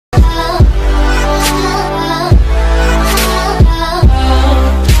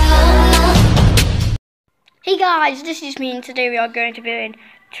guys, this is me, and today we are going to be doing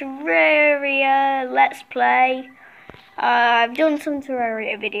Terraria Let's Play. I've done some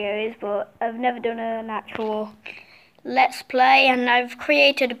Terraria videos, but I've never done an actual Let's Play, and I've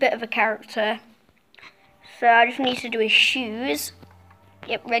created a bit of a character. So I just need to do his shoes.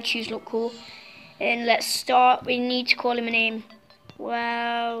 Yep, red shoes look cool. And let's start. We need to call him a name.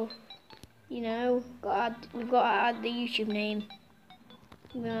 Well, you know, we've got to add the YouTube name.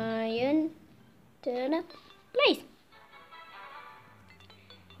 Ryan Turner, please.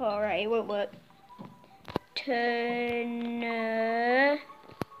 Alright, it won't work. Turner,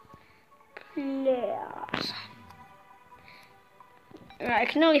 please. Right, I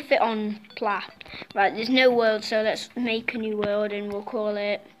can only fit on plat. Right, there's no world, so let's make a new world and we'll call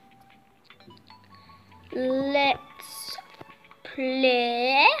it Let's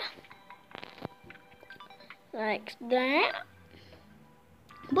Play. Like that.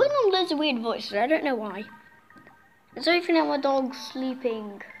 I'm putting on loads of weird voices, I don't know why. There's everything that my dog's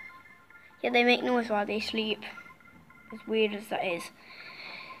sleeping. Yeah, they make noise while they sleep. As weird as that is.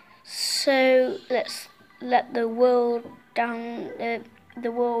 So let's let the world down.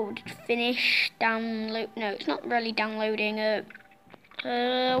 The world finish download. No, it's not really downloading.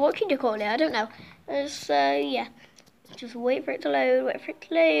 What can you call it? I don't know. So yeah, just wait for it to load. Wait for it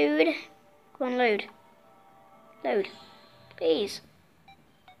to load. Come on, load. Load, please.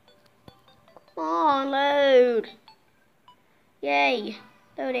 Come on, load. Yay,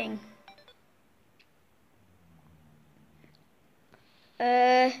 loading.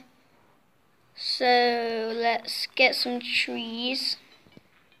 So let's get some trees.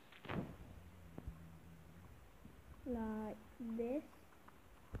 Like this.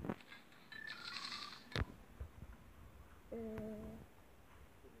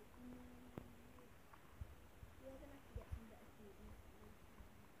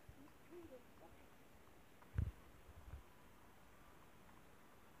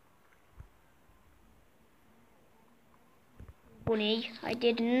 Bunny, I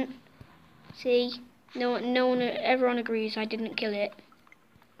didn't. See, no one, everyone agrees I didn't kill it.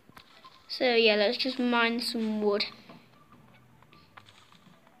 So yeah, let's just mine some wood.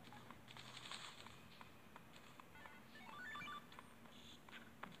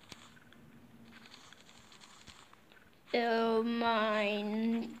 Oh,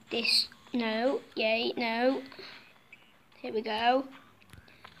 mine this. No, yay, no. Here we go.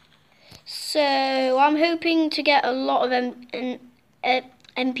 So I'm hoping to get a lot of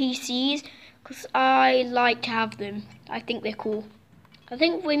NPCs because I like to have them. I think they're cool. I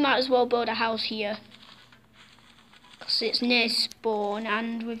think we might as well build a house here because it's near spawn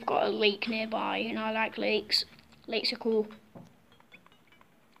and we've got a lake nearby, and I like lakes. Lakes are cool.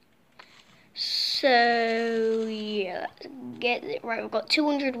 So yeah, let's get it right. We've got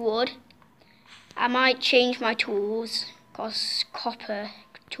 200 wood. I might change my tools because copper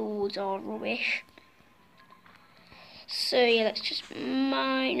tools are rubbish. So yeah, let's just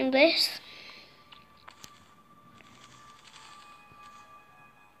mine this.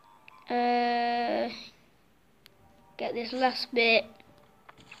 Get this last bit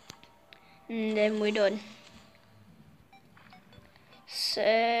and then we're done. So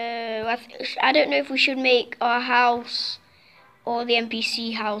I don't know if we should make our house or the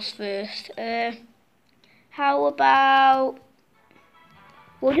NPC house first. How about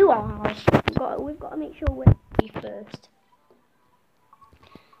we'll do our house. We've got to make sure we're ready first.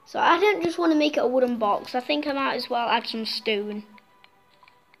 So I don't just want to make it a wooden box. I think I might as well add some stone.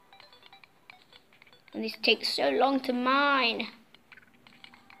 And this takes so long to mine.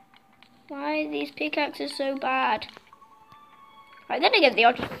 Why are these pickaxes so bad? Right, then again, they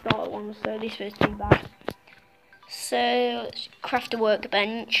are just start ones, so this was too bad. So let's craft a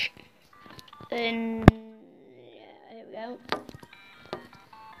workbench. And yeah, there we go.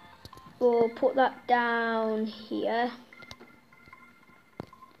 We'll put that down here.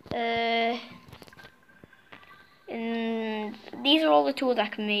 And these are all the tools I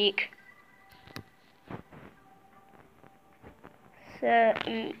can make. So,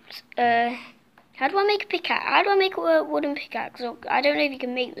 how do I make a pickaxe? How do I make a wooden pickaxe? I don't know if you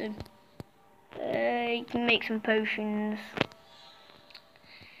can make them. You can make some potions.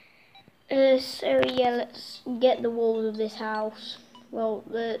 So yeah, let's get the walls of this house. Well,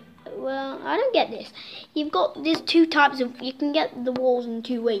 I don't get this. There's two types of. You can get the walls in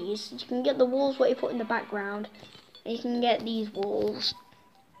two ways. You can get the walls what you put in the background, and you can get these walls.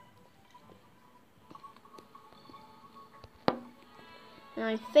 And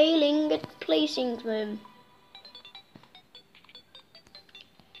I'm failing at placing them.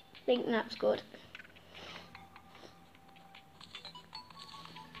 I think that's good.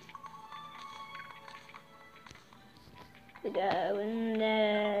 and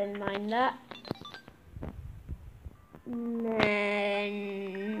then mine that. And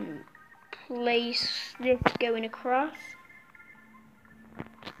then place this going across.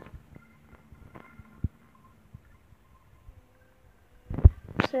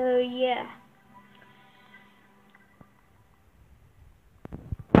 So yeah.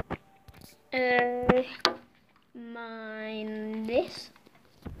 Mine this.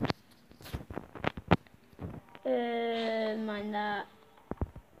 Mine that.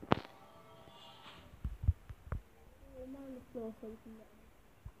 Mine the floor so we can get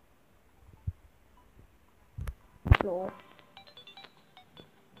the floor.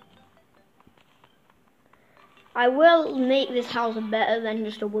 I will make this house better than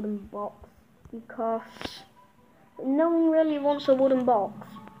just a wooden box because no one really wants a wooden box.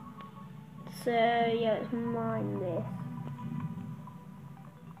 So yeah, let's mine this.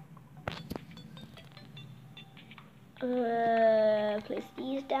 Place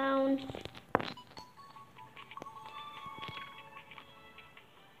these down.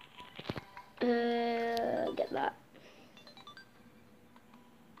 Get that.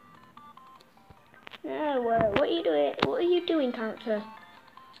 No, what are you doing? What are you doing, character?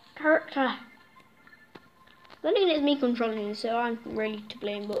 Character. I think it's me controlling, so I'm really to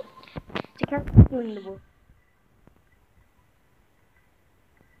blame. But the character doing the work.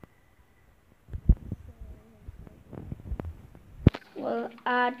 We'll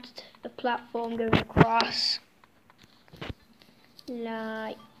add a platform going across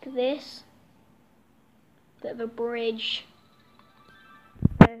like this. Bit of a bridge.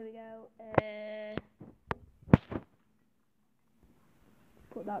 There we go.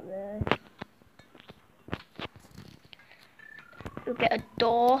 Put that there. We'll get a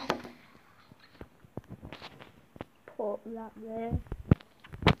door. Put that there.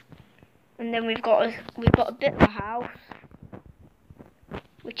 And then we've got a bit of a house,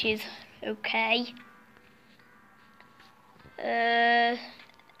 which is okay.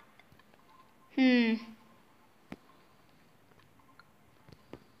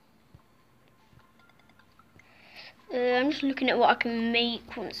 I'm just looking at what I can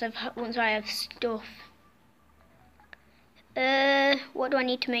make once I have stuff. What do I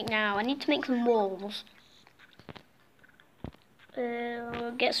need to make now? I need to make some walls.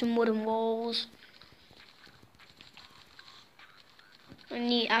 Get some wooden walls.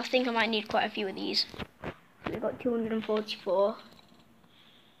 I think I might need quite a few of these. We've got 244.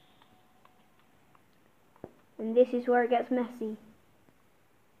 And this is where it gets messy.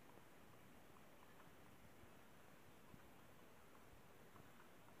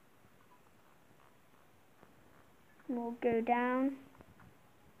 We'll go down.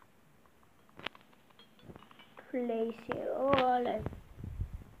 Place it all over.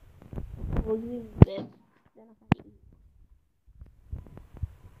 We'll use it. Then I can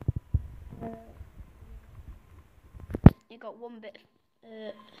eat. You got one bit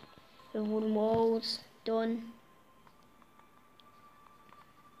of wooden walls done.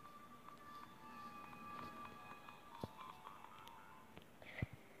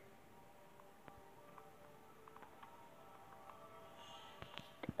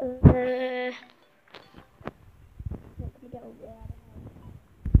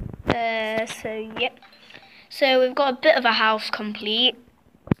 So yep. So we've got a bit of a house complete.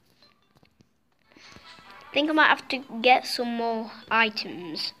 I think I might have to get some more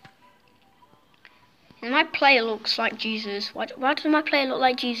items. And my player looks like Jesus. Why does my player look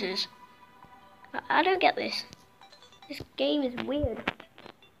like Jesus? I don't get this. This game is weird.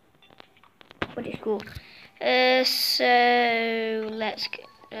 But it's cool. So let's go.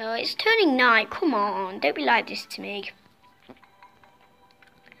 Oh, it's turning night. Come on, don't be like this to me.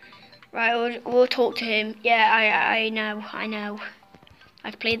 Right, we'll talk to him. Yeah, I know.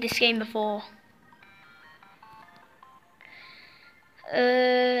 I've played this game before.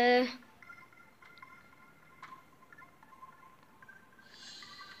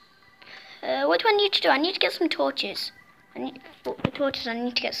 What do I need to do? I need to get some torches. I need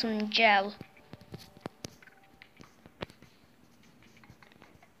to get some gel.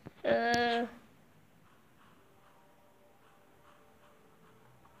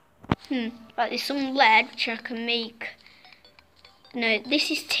 Right, there's some lead which I can make. No, this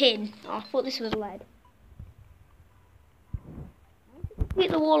is tin. Oh, I thought this was lead. I need to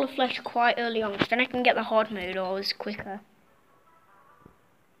get the wall of flesh quite early on, because then I can get the hard mode always quicker.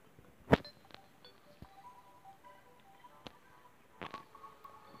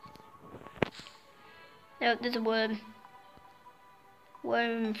 No, there's a worm.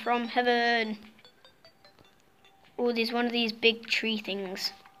 Worm from heaven. Oh, there's one of these big tree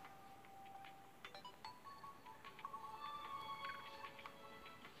things.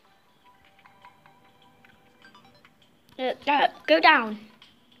 Go down.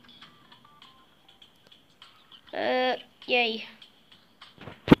 Yay.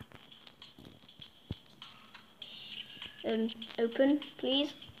 Open,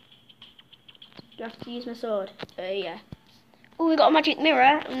 please. Do I have to use my sword? Yeah. Oh, we've got a magic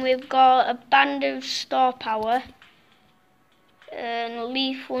mirror, and we've got a band of star power. And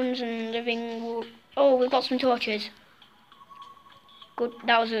leaf ones and living wood. Oh, we've got some torches. Good.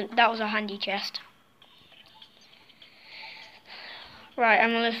 That was a handy chest. Right,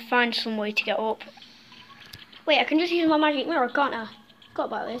 I'm gonna find some way to get up. Wait, I can just use my magic mirror, can't I? Forgot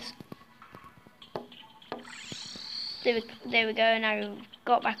about this. There we go. Now we've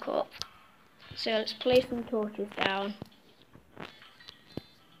got back up. So let's place some torches down.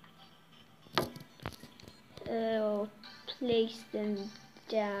 Place them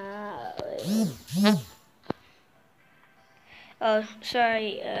down. Oh,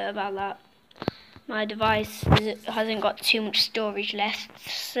 sorry about that. My device hasn't got too much storage left,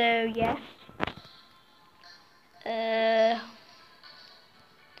 so yeah.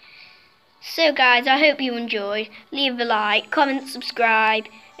 So guys, I hope you enjoyed. Leave a like, comment, subscribe,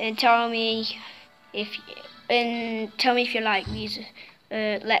 and tell me if you like these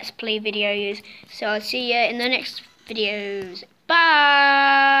Let's Play videos. So I'll see you in the next videos.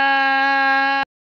 Bye.